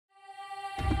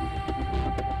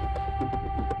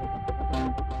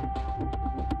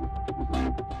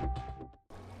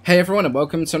Hey everyone and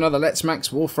welcome to another Let's Max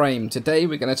Warframe. Today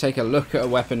we're going to take a look at a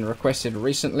weapon requested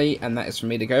recently, and that is for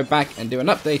me to go back and do an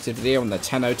updated video on the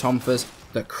Tenno Tomfas,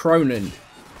 the Kronen.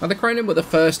 Now the Kronen were the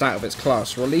first out of its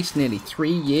class, released nearly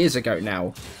 3 years ago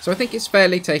now, so I think it's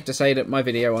fairly safe to say that my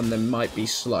video on them might be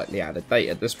slightly out of date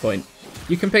at this point.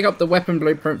 You can pick up the weapon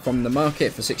blueprint from the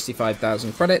market for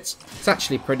 65,000 credits. It's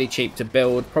actually pretty cheap to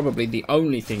build. Probably the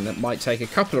only thing that might take a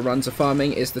couple of runs of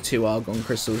farming is the 2 argon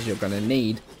crystals you're going to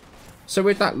need. So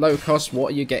with that low cost,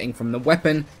 what are you getting from the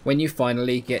weapon when you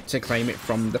finally get to claim it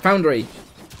from the foundry?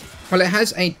 Well, it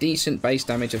has a decent base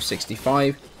damage of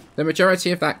 65. The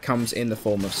majority of that comes in the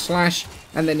form of slash,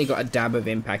 and then you got a dab of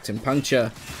impact and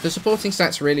puncture. The supporting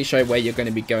stats really show where you're going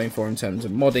to be going for in terms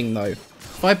of modding though.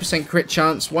 5% crit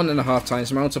chance, 1.5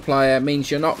 times multiplier means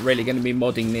you're not really going to be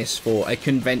modding this for a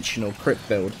conventional crit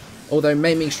build. Although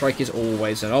Maiming Strike is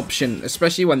always an option,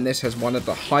 especially when this has one of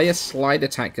the highest slide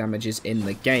attack damages in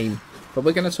the game. But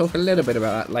we're going to talk a little bit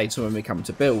about that later when we come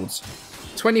to builds.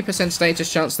 20%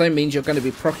 status chance though means you're going to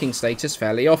be proccing status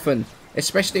fairly often,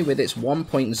 especially with its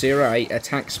 1.08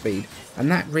 attack speed, and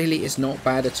that really is not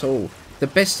bad at all. The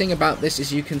best thing about this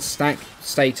is you can stack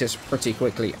status pretty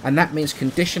quickly, and that means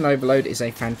Condition Overload is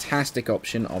a fantastic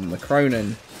option on the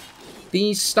Kronen.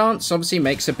 The stance obviously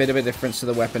makes a bit of a difference to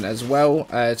the weapon as well.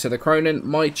 To the Kronen,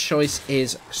 my choice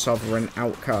is Sovereign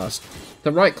Outcast.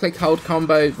 The right click hold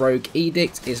combo Rogue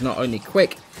Edict is not only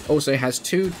quick, also has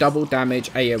 2 double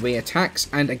damage AoE attacks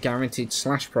and a guaranteed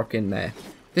slash proc in there.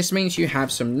 This means you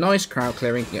have some nice crowd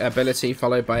clearing ability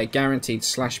followed by a guaranteed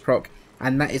slash proc,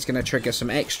 and that is going to trigger some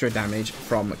extra damage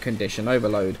from Condition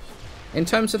Overload. In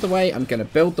terms of the way I'm going to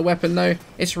build the weapon though,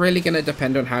 it's really going to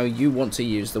depend on how you want to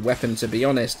use the weapon, to be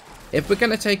honest. If we're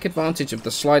going to take advantage of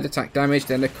the slide attack damage,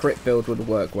 then a crit build would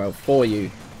work well for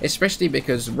you, especially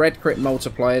because red crit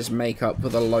multipliers make up for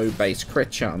the low base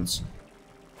crit chance.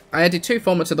 I added 2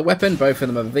 formats to the weapon, both of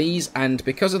them are Vs, and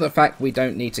because of the fact we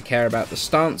don't need to care about the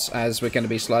stance as we're going to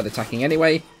be slide attacking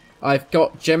anyway, I've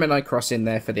got Gemini Cross in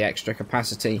there for the extra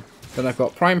capacity. Then I've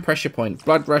got Prime Pressure Point,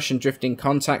 Blood Rush and Drifting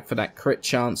Contact for that crit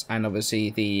chance, and obviously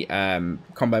the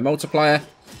combo multiplier.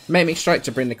 Maiming Strike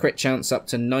to bring the crit chance up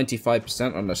to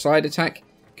 95% on the slide attack.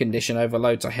 Condition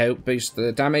Overload to help boost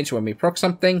the damage when we proc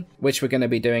something, which we're going to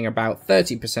be doing about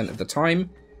 30% of the time.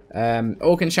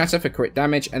 Organ Shatter for crit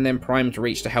damage, and then Primed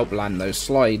Reach to help land those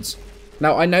slides.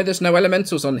 Now, I know there's no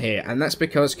elementals on here, and that's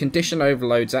because Condition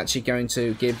Overload's actually going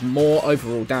to give more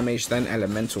overall damage than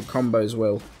elemental combos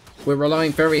will. We're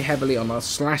relying very heavily on our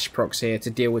slash procs here to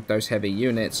deal with those heavy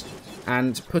units,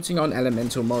 and putting on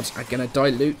elemental mods are going to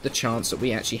dilute the chance that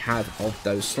we actually have of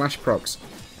those slash procs.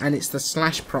 And it's the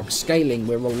slash proc scaling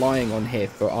we're relying on here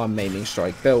for our Maiming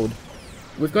Strike build.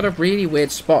 We've got a really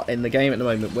weird spot in the game at the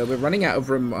moment where we're running out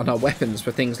of room on our weapons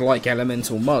for things like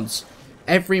elemental mods.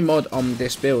 Every mod on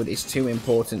this build is too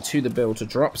important to the build to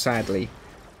drop, sadly.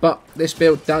 But this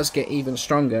build does get even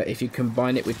stronger if you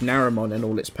combine it with Naramon and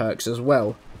all its perks as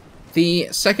well. The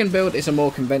second build is a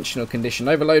more conventional Condition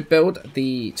Overload build.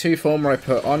 The 2 former I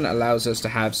put on allows us to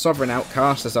have Sovereign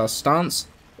Outcast as our stance,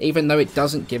 even though it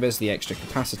doesn't give us the extra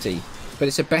capacity. But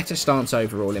it's a better stance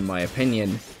overall in my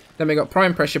opinion. Then we got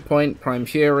Prime Pressure Point, Prime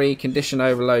Fury, Condition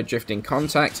Overload, Drifting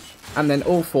Contact, and then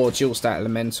all 4 dual stat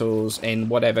elementals in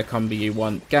whatever combo you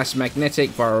want: Gas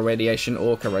Magnetic, Viral Radiation,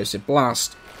 or Corrosive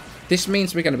Blast. This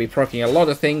means we're going to be proccing a lot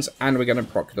of things, and we're going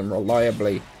to proc them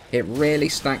reliably. It really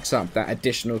stacks up that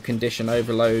additional Condition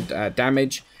Overload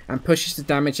damage, and pushes the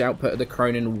damage output of the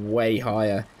Kronen way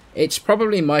higher. It's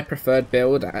probably my preferred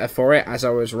build for it, as I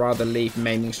would rather leave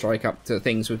Maiming Strike up to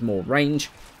things with more range,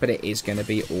 but it is going to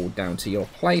be all down to your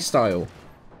playstyle.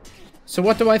 So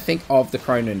what do I think of the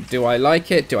Kronen? Do I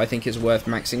like it? Do I think it's worth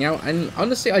maxing out? And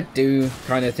honestly, I do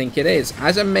kind of think it is.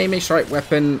 As a Maiming Strike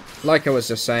weapon, like I was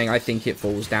just saying, I think it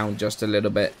falls down just a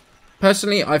little bit.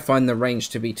 Personally, I find the range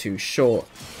to be too short.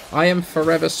 I am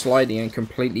forever sliding and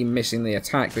completely missing the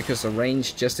attack because the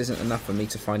range just isn't enough for me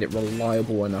to find it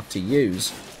reliable enough to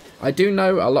use. I do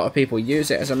know a lot of people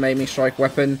use it as a Maiming Strike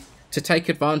weapon to take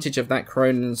advantage of that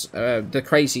Kronen's, the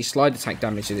crazy slide attack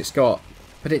damage that it's got,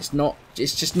 but it's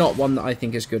just not one that I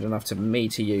think is good enough to me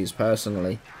to use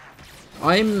personally.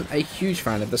 I'm a huge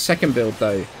fan of the second build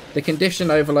though. The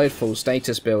Condition Overload full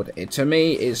status build, it to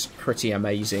me is pretty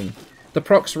amazing. The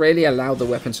procs really allow the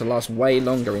weapon to last way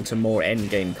longer into more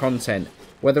endgame content,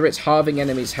 whether it's halving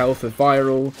enemies' health with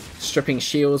Viral, stripping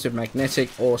shields with Magnetic,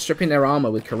 or stripping their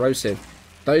armor with Corrosive.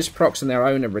 Those procs on their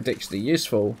own are ridiculously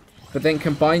useful, but then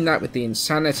combine that with the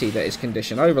insanity that is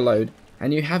Condition Overload,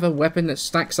 and you have a weapon that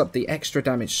stacks up the extra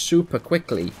damage super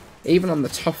quickly, even on the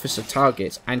toughest of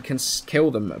targets, and can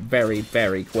kill them very,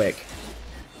 very quick.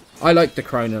 I like the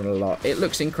Kronen a lot. It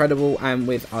looks incredible, and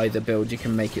with either build you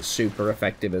can make it super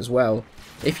effective as well.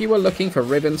 If you were looking for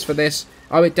ribbons for this,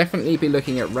 I would definitely be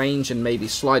looking at range and maybe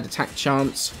slide attack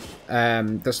chance.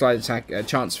 The slide attack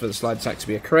chance for the slide attack to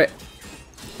be a crit.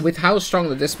 With how strong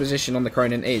the disposition on the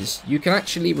Kronen is, you can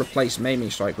actually replace Maiming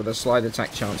Strike with a slide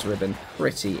attack chance ribbon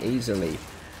pretty easily.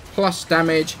 Plus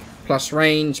damage, plus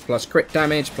range, plus crit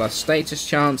damage, plus status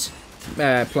chance,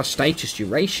 plus status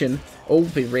duration, all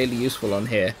be really useful on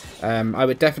here. I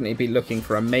would definitely be looking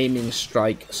for a Maiming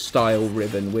Strike style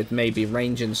ribbon with maybe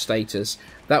range and status.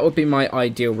 That would be my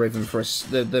ideal ribbon for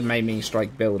the Maiming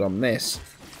Strike build on this.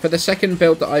 For the second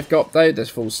build that I've got though, the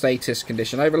full status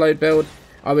condition overload build,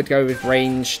 I would go with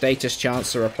range, status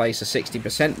chance to replace a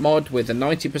 60% mod with a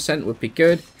 90% would be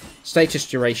good. Status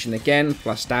duration again,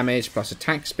 plus damage, plus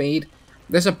attack speed.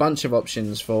 There's a bunch of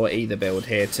options for either build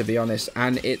here, to be honest,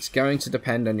 and it's going to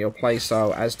depend on your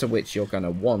playstyle as to which you're going to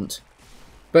want.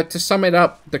 But to sum it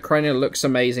up, the Kronen looks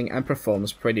amazing and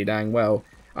performs pretty dang well.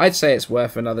 I'd say it's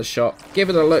worth another shot. Give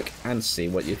it a look and see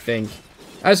what you think.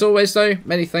 As always though,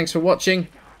 many thanks for watching.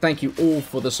 Thank you all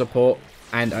for the support,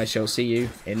 and I shall see you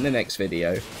in the next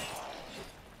video.